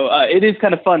 So it is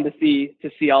kind of fun to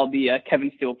see all the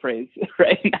Kevin Steele praise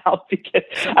right now, because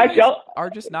actually are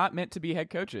just not meant to be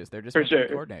head coaches. They're just for meant sure to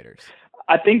be coordinators.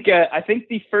 I think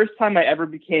the first time I ever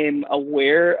became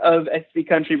aware of SC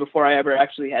Country before I ever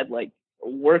actually had like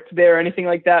worked there or anything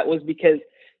like that was because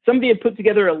somebody had put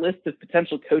together a list of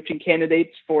potential coaching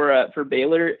candidates for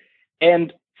Baylor,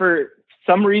 and for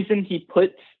some reason he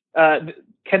put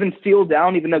Kevin Steele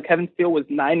down, even though Kevin Steele was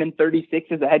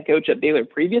 9-36 as a head coach at Baylor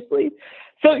previously.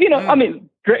 So, I mean,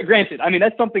 granted, I mean,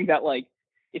 that's something that, like,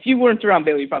 if you weren't around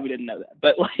Baylor, you probably didn't know that.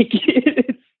 But, like,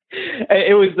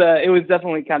 it was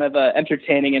definitely kind of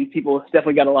entertaining, and people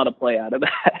definitely got a lot of play out of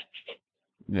that.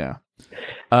 Yeah.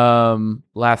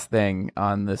 Last thing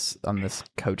on this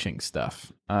coaching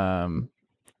stuff.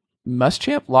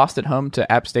 Muschamp lost at home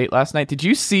to App State last night. Did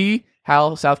you see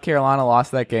how South Carolina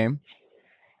lost that game?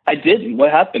 I did.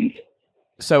 What happened?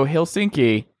 So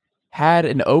Helsinki had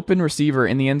an open receiver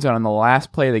in the end zone on the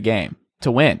last play of the game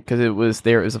to win, because it was a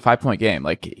 5-point game.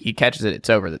 Like, he catches it, it's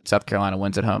over. That South Carolina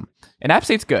wins at home. And App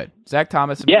State's good. Zach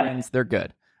Thomas and friends, they're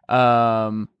good.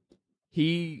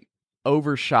 He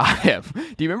overshot him.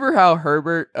 Do you remember how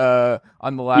Herbert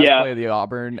on the last play of the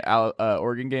Auburn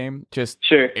Oregon game just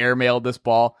airmailed this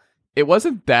ball? It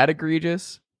wasn't that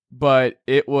egregious, but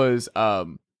it was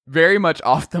very much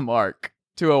off the mark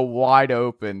to a wide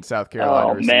open South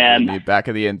Carolina receiver in the back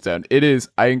of the end zone. It is.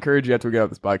 I encourage you, after we get off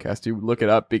this podcast, to look it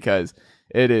up, because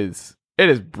it is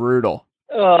brutal.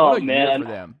 Oh, what a man. year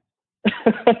for them.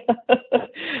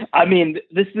 I mean,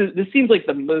 this seems like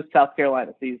the most South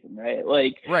Carolina season, right?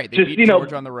 Like, right. They beat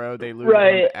Georgia on the road. They lose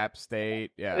to App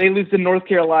State. Yeah. They lose to North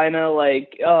Carolina.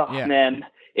 Like, man,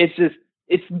 it's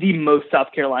the most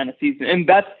South Carolina season, and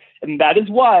that is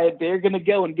why they're going to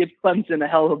go and give Clemson a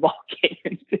hell of a ball game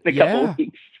in a couple of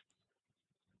weeks.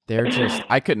 They're just,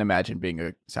 I couldn't imagine being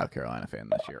a South Carolina fan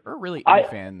this year, or really any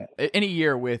fan, any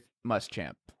year with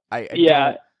Muschamp.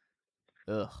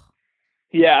 Ugh.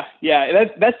 Yeah.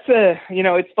 That's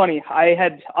it's funny. I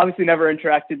had obviously never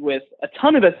interacted with a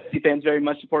ton of SC fans very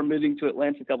much before moving to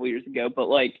Atlanta a couple years ago, but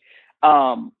like,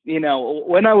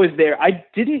 when I was there, I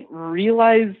didn't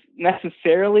realize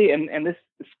necessarily, and this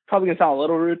is probably gonna sound a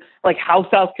little rude, like how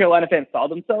South Carolina fans saw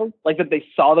themselves, like that they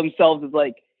saw themselves as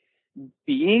like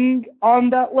being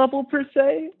on that level per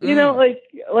se,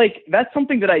 like that's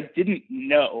something that I didn't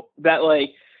know, that like,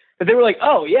 but they were like,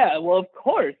 oh yeah, well of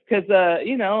course, because I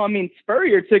mean,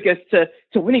 Spurrier took us to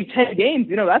winning 10 games.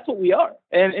 That's what we are.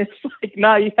 And it's like,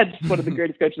 nah, you had one of the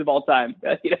greatest coaches of all time,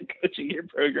 coaching your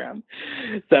program.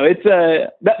 So it's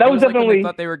that was definitely. Like, I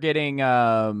thought they were getting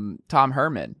Tom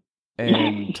Herman,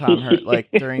 and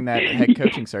like during that head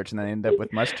coaching search, and then end up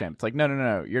with Muschamp. It's like,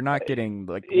 no, you're not getting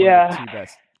like one of the two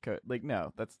best. Like,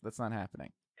 no, that's not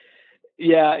happening.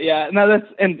 Yeah. No, that's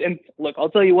and look, I'll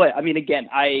tell you what. I mean, again,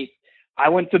 I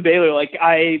went to Baylor, like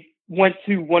I went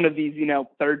to one of these,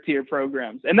 third tier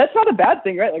programs, and that's not a bad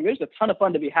thing, right? Like, there's a ton of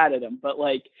fun to be had at them, but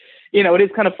like, it is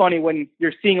kind of funny when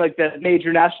you're seeing like the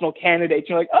major national candidates,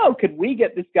 you're like, oh, could we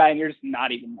get this guy? And you're just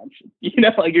not even mentioned,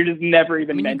 like you're just never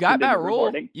even mentioned. You got that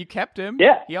role. You kept him.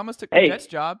 Yeah. He almost took the Jets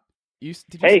job. You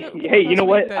know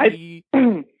what?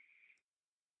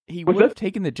 He would have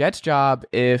taken the Jets job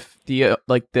if the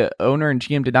owner and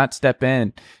GM did not step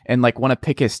in and like want to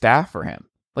pick his staff for him.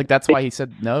 Like, that's why he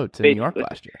said no to New York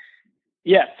last year.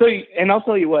 Yeah. So, and I'll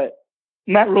tell you what,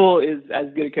 Matt Rule is as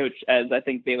good a coach as I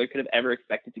think Baylor could have ever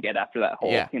expected to get after that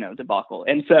whole, debacle.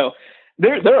 And so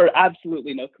there are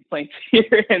absolutely no complaints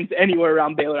here and anywhere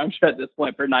around Baylor, I'm sure, at this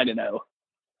point, for 9-0.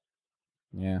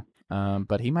 Yeah.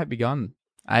 But he might be gone.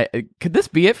 Could this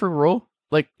be it for Rule?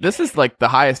 Like, this is like the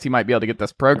highest he might be able to get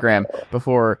this program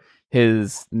before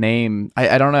his name.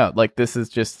 I don't know. Like, this is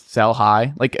just sell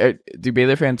high. Like, do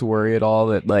Baylor fans worry at all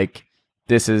that like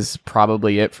this is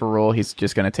probably it for Rule? He's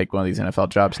just going to take one of these NFL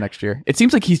jobs next year. It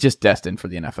seems like he's just destined for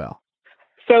the NFL.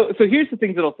 So here's the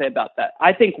things that I'll say about that.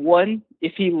 I think, one,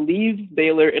 if he leaves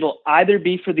Baylor, it'll either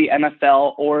be for the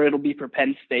NFL or it'll be for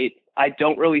Penn State. I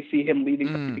don't really see him leaving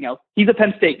for anything else. He's a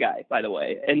Penn State guy, by the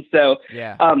way. And so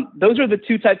those are the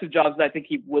two types of jobs that I think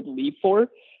he would leave for.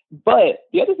 But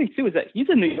the other thing, too, is that he's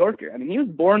a New Yorker. I mean, he was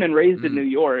born and raised in New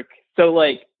York. So,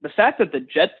 like, the fact that the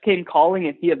Jets came calling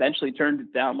and he eventually turned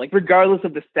it down, like, regardless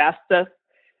of the staff stuff,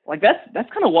 like, that's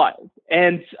kind of wild.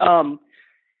 And,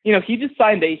 you know, he just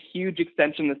signed a huge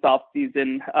extension this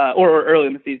offseason, or early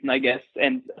in the season, I guess,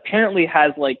 and apparently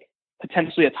has, like,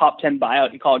 potentially a top 10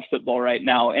 buyout in college football right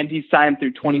now, and he's signed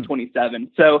through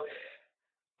 2027. So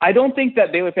I don't think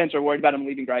that Baylor fans are worried about him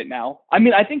leaving right now. I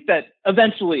mean, I think that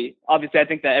eventually, obviously, I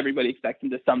think that everybody expects him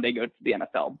to someday go to the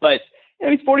NFL. But you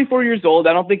know, he's 44 years old.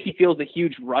 I don't think he feels a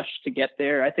huge rush to get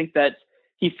there. I think that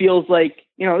he feels like,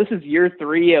 you know, this is year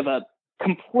 3 of a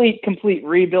complete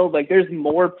rebuild. Like, there's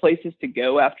more places to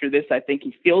go after this, I think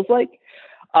he feels like.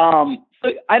 So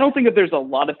I don't think that there's a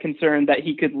lot of concern that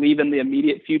he could leave in the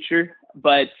immediate future.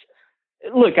 But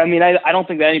look, I mean, I don't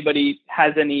think that anybody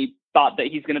has any thought that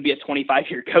he's going to be a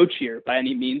 25-year coach here by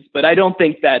any means. But I don't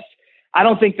think that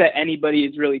anybody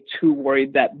is really too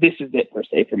worried that this is it per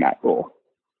se for Matt Rhule.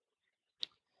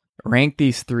 Rank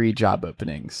these 3 job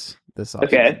openings this offseason.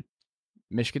 Okay.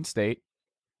 Michigan State,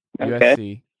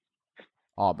 USC,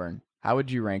 Auburn. How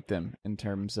would you rank them in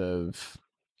terms of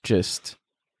just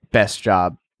best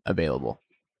job available?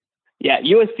 Yeah,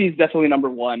 USC is definitely number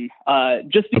 1.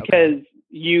 Just because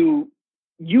you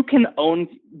can own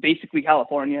basically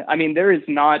California. I mean, there is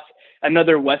not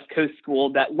another West Coast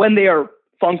school that when they are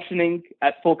functioning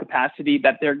at full capacity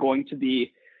that they're going to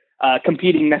be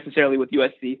competing necessarily with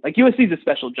USC. Like, USC is a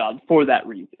special job for that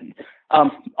reason.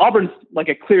 Auburn's like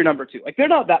a clear number 2. Like, they're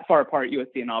not that far apart,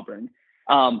 USC and Auburn.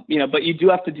 You know, but you do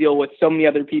have to deal with so many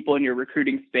other people in your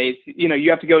recruiting space. You know, you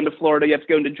have to go into Florida, you have to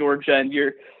go into Georgia, and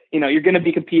you're going to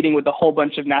be competing with a whole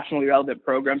bunch of nationally relevant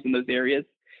programs in those areas.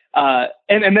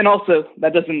 And then also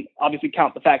that doesn't obviously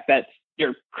count the fact that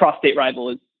your cross-state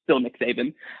rival is still Nick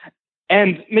Saban.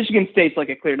 And Michigan State's like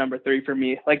a clear number 3 for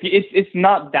me. Like, it's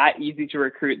not that easy to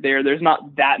recruit there. There's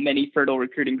not that many fertile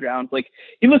recruiting grounds. Like,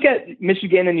 you look at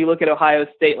Michigan and you look at Ohio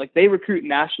State, like, they recruit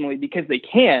nationally because they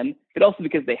can, but also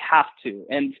because they have to.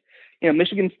 And, you know,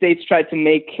 Michigan State's tried to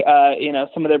make, you know,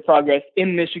 some of their progress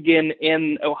in Michigan,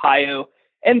 in Ohio.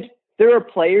 And there are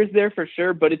players there for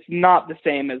sure, but it's not the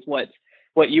same as what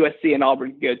USC and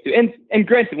Auburn go to. And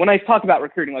granted, when I talk about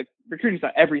recruiting, like, recruiting's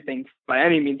not everything by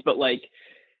any means, but, like,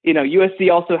 you know,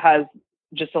 USC also has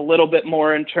just a little bit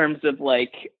more in terms of,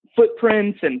 like,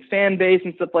 footprints and fan base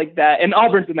and stuff like that. And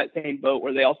Auburn's in that same boat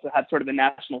where they also have sort of a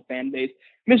national fan base.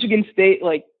 Michigan State,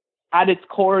 like, at its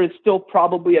core is still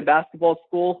probably a basketball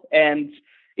school. And,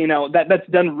 you know, that's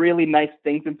done really nice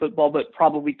things in football, but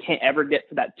probably can't ever get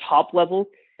to that top level.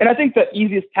 And I think the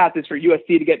easiest path is for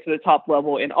USC to get to the top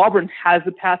level. And Auburn has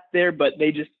a path there, but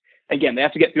they just, again, they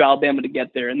have to get through Alabama to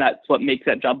get there. And that's what makes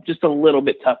that job just a little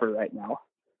bit tougher right now.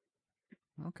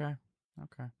 Okay.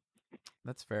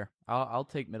 That's fair. I'll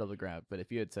take middle of the ground, but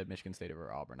if you had said Michigan State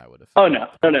over Auburn, I would have. Oh, no.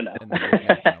 And then we've never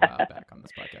been allowed back on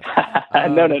this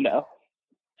podcast. No.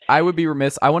 I would be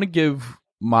remiss. I want to give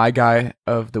my guy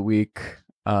of the week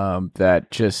that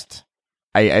just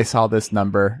I saw this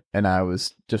number and I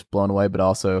was just blown away, but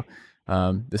also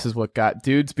this is what got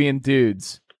dudes being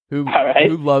dudes. Who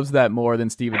loves that more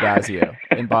than Steve Adazio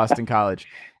in Boston College?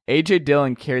 A.J.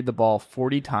 Dillon carried the ball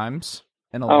 40 times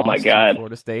in a loss to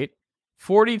Florida State.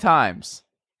 40 times.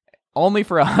 Only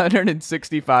for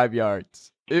 165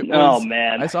 yards.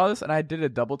 Man. I saw this and I did a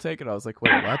double take and I was like,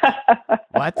 wait, what?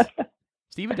 What?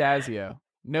 Steve Adazio.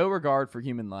 No regard for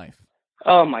human life.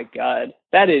 Oh, my God.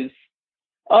 That is...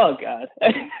 Oh, God.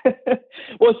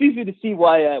 Well, it's easy to see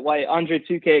why Andre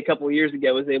 2K a couple of years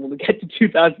ago was able to get to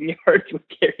 2,000 yards with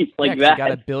carries like that. He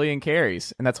got 1 billion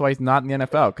carries, and that's why he's not in the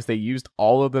NFL, because they used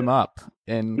all of them up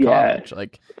in college.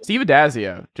 Like, Steve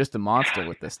Adazio, just a monster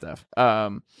with this stuff.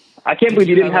 I can't believe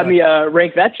you didn't have me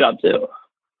rank that job, too.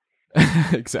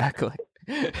 Exactly.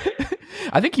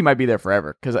 I think he might be there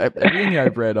forever, because everything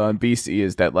I've read on BC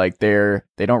is that, like, they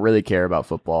don't really care about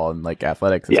football, and, like,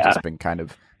 athletics has just been kind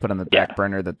of put on the back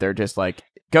burner, that they're just like,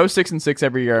 go 6-6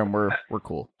 every year and we're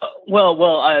cool. Well,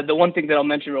 the one thing that I'll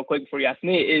mention real quick before you ask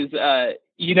me is,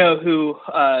 you know, who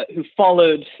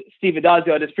followed Steve Adazio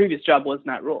at his previous job was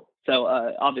Matt Rhule. So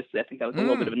obviously I think that was a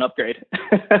little bit of an upgrade.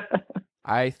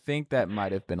 I think that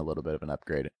might have been a little bit of an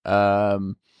upgrade.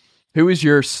 Who is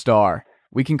your star?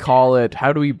 We can call it,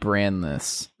 how do we brand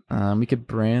this? We could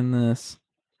brand this.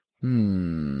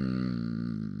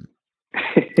 Shehan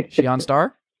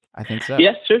Star? I think so.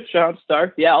 Yes, sure, Shehan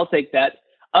Star. Yeah, I'll take that.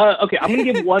 Okay, I'm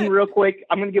gonna give one real quick.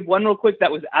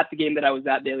 That was at the game that I was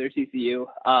at, Baylor TCU.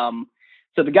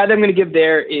 So the guy that I'm gonna give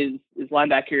there is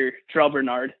linebacker Terrell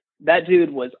Bernard. That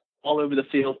dude was all over the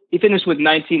field. He finished with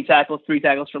 19 tackles, 3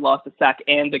 tackles for loss, a sack,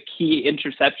 and the key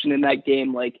interception in that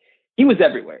game. Like, he was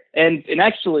everywhere. And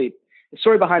actually, the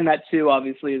story behind that too,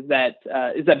 obviously, is that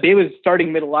Baylor's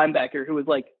starting middle linebacker, who was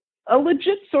like a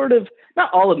legit sort of,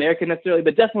 not All-American necessarily,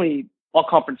 but definitely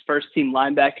all-conference first-team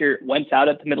linebacker, went out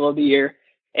at the middle of the year.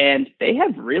 And they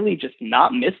have really just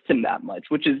not missed him that much,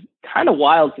 which is kind of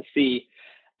wild to see.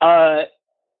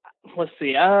 Let's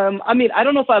see. I mean, I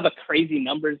don't know if I have a crazy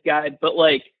numbers guide, but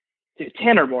like, dude,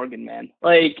 Tanner Morgan, man,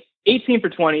 like 18 for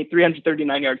 20,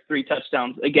 339 yards, 3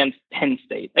 touchdowns against Penn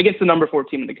State, against the number 4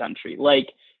 team in the country. Like,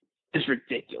 it's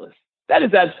ridiculous. That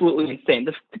is absolutely insane.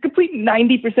 To complete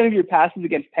 90% of your passes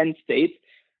against Penn State,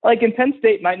 like, and Penn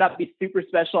State might not be super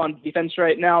special on defense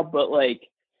right now, but like,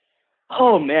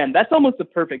 oh man, that's almost a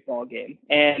perfect ball game.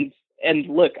 And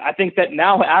look, I think that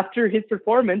now after his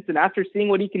performance and after seeing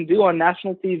what he can do on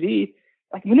national TV,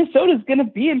 like, Minnesota's going to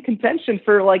be in contention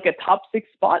for like a top 6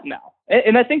 spot now.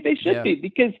 And I think they should be,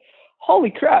 because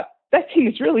holy crap, that team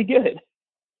is really good.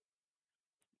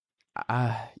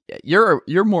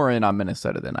 You're more in on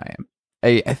Minnesota than I am.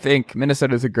 I think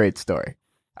Minnesota's a great story.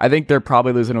 I think they're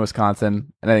probably losing to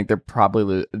Wisconsin, and I think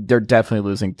they're definitely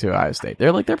losing to Ohio State.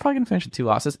 They're probably going to finish with 2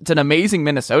 losses. It's an amazing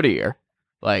Minnesota year.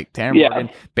 Like, Tanner Morgan,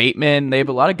 Bateman, they have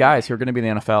a lot of guys who are going to be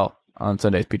in the NFL on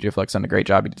Sundays. PJ Fleck's done a great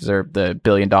job. He deserved the $1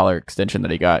 billion extension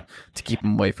that he got to keep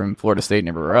him away from Florida State and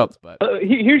everywhere else. But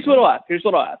here's what I'll ask.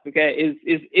 Okay,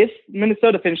 is if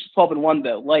Minnesota finishes 12-1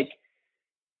 though, like,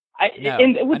 I know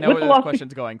where this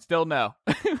question's going. Still no.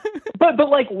 but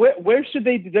like, where should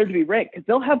they deserve to be ranked? Because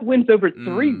they'll have wins over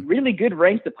 3 really good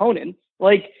ranked opponents.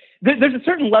 Like, there's a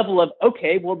certain level of,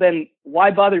 okay, well then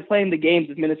why bother playing the games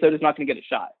if Minnesota's not going to get a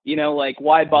shot? You know, like,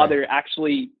 why bother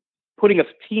actually putting a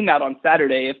team out on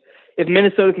Saturday if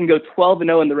Minnesota can go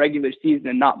 12-0 in the regular season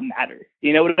and not matter?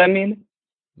 You know what I mean?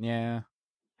 Yeah,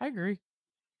 I agree.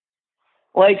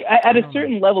 Like, at a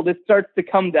certain level, this starts to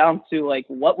come down to like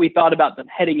what we thought about them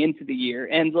heading into the year.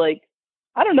 And like,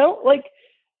 I don't know, like,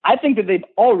 I think that they've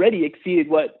already exceeded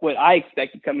what I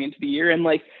expected coming into the year. And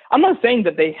like, I'm not saying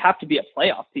that they have to be a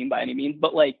playoff team by any means,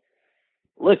 but like,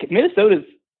 look, if Minnesota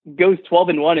goes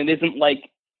 12-1 and isn't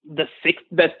like the 6th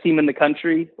best team in the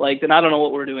country, like, then I don't know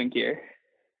what we're doing here.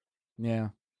 Yeah.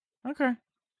 Okay.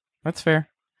 That's fair.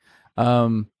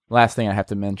 Last thing I have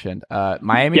to mention,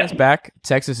 Miami is back.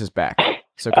 Texas is back.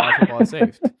 So college football is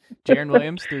saved. Jaron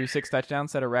Williams threw 6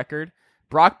 touchdowns, set a record.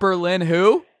 Brock Berlin,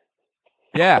 who?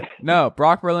 Yeah, no,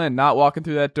 Brock Berlin not walking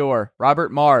through that door.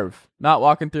 Robert Marv not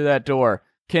walking through that door.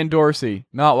 Ken Dorsey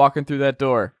not walking through that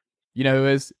door. You know who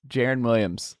is? Jaron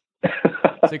Williams.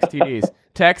 6 TDs.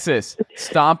 Texas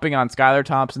stomping on Skylar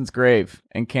Thompson's grave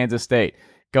in Kansas State.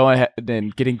 Going ahead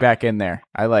and getting back in there.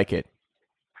 I like it.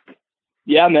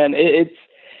 Yeah, man.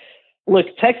 Look,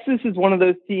 Texas is one of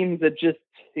those teams that just,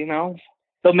 you know,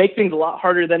 they'll make things a lot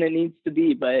harder than it needs to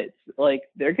be, but like,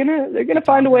 they're gonna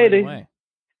find a way to.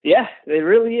 Yeah, it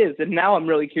really is. And now I'm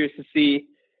really curious to see,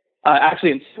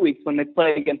 actually in 2 weeks when they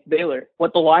play against Baylor,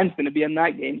 what the line's going to be in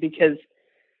that game, because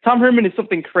Tom Herman is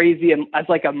something crazy and as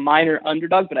like a minor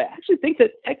underdog, but I actually think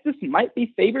that Texas might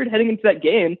be favored heading into that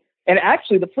game. And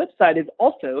actually the flip side is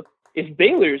also, if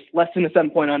Baylor's less than a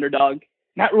 7-point underdog,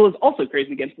 Matt Rule is also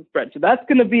crazy against the spread. So that's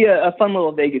going to be a fun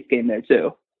little Vegas game there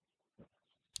too.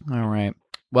 All right.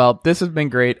 Well, this has been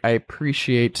great. I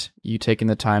appreciate you taking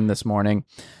the time this morning.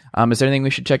 Is there anything we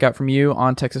should check out from you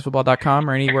on TexasFootball.com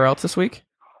or anywhere else this week?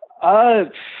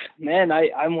 Man,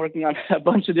 I'm working on a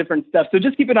bunch of different stuff. So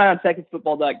just keep an eye on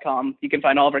TexasFootball.com. You can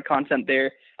find all of our content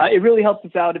there. It really helps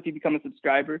us out if you become a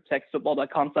subscriber,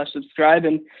 TexasFootball.com/subscribe.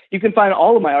 And you can find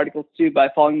all of my articles too by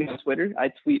following me on Twitter.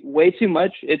 I tweet way too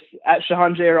much. It's at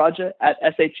Shehan Jeyarajah, at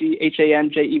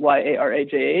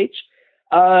ShehanJeyarajah.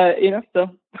 So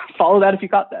follow that if you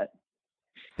caught that.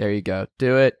 There you go.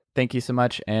 Do it. Thank you so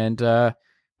much. And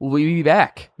we'll be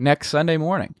back next Sunday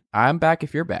morning. I'm back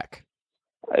if you're back.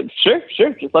 Sure.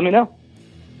 Just let me know.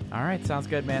 All right. Sounds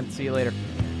good, man. See you later.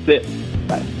 See it.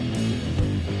 Bye.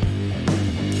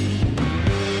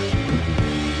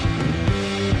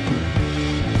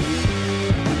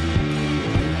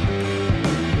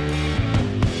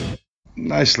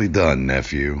 Nicely done,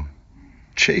 nephew.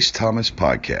 Chase Thomas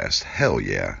Podcast. Hell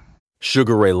yeah.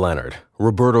 Sugar Ray Leonard,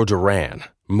 Roberto Duran,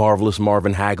 Marvelous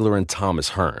Marvin Hagler, and Thomas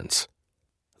Hearns.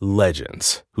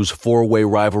 Legends, whose 4-way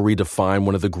rivalry defined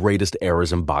one of the greatest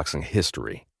eras in boxing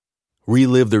history.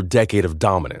 Relive their decade of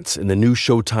dominance in the new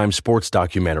Showtime sports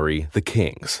documentary, The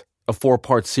Kings, a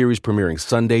 4-part series premiering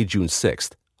Sunday, June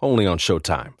 6th, only on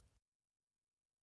Showtime.